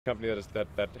Company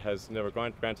that has never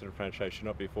granted a franchise should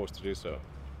not be forced to do so.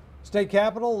 State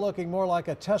Capitol looking more like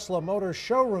a Tesla Motors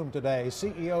showroom today.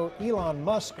 CEO Elon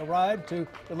Musk arrived to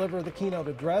deliver the keynote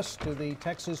address to the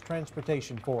Texas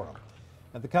Transportation Forum.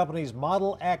 And the company's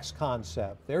Model X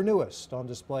concept, their newest, on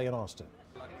display in Austin.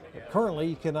 But currently,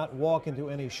 you cannot walk into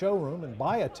any showroom and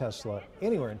buy a Tesla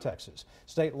anywhere in Texas.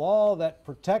 State law that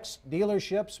protects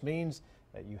dealerships means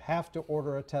that you have to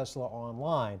order a Tesla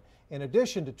online. In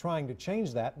addition to trying to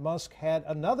change that, Musk had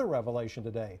another revelation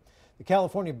today. The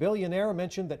California billionaire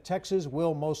mentioned that Texas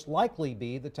will most likely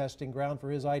be the testing ground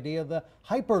for his idea of the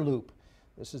Hyperloop.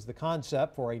 This is the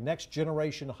concept for a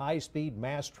next-generation high-speed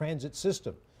mass transit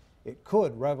system. It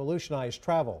could revolutionize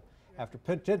travel. After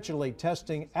potentially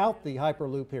testing out the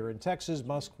Hyperloop here in Texas,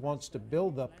 Musk wants to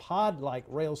build the pod-like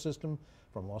rail system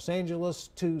from Los Angeles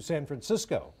to San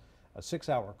Francisco. A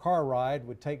 6-hour car ride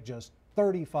would take just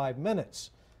 35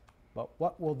 minutes. But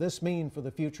what will this mean for the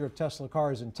future of Tesla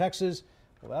cars in Texas?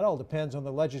 Well, that all depends on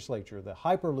the legislature. The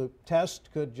Hyperloop test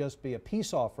could just be a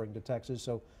peace offering to Texas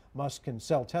so Musk can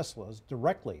sell Teslas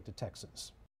directly to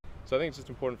Texans. So I think it's just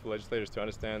important for legislators to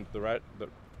understand the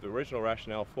original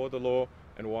rationale for the law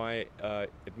and why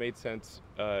it made sense,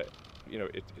 and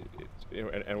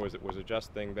was a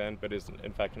just thing then, but is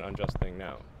in fact an unjust thing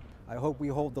now. I hope we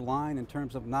hold the line in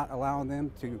terms of not allowing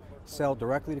them to sell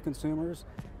directly to consumers.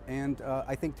 And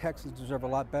I think Texans deserve a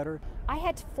lot better. I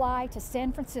had to fly to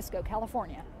San Francisco,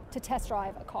 California to test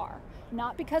drive a car,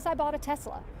 not because I bought a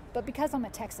Tesla, but because I'm a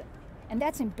Texan. And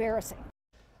that's embarrassing.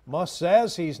 Musk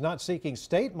says he's not seeking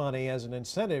state money as an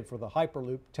incentive for the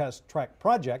Hyperloop test track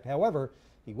project. However,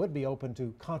 he would be open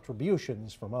to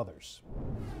contributions from others.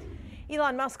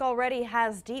 Elon Musk already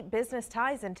has deep business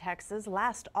ties in Texas.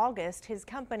 Last August, his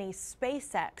company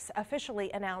SpaceX officially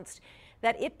announced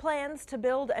that it plans to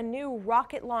build a new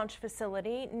rocket launch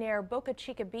facility near Boca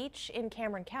Chica Beach in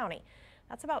Cameron County.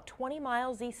 That's about 20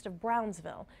 miles east of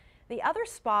Brownsville. The other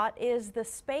spot is the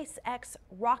SpaceX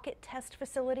rocket test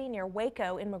facility near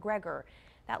Waco in McGregor.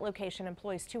 That location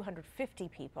employs 250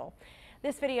 people.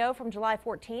 This video from July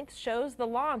 14th shows the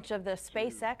launch of the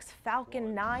SpaceX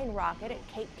Falcon 9 rocket at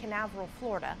Cape Canaveral,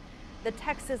 Florida. The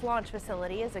Texas launch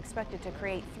facility is expected to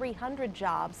create 300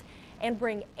 jobs and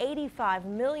bring $85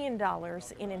 million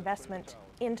in investment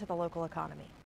into the local economy.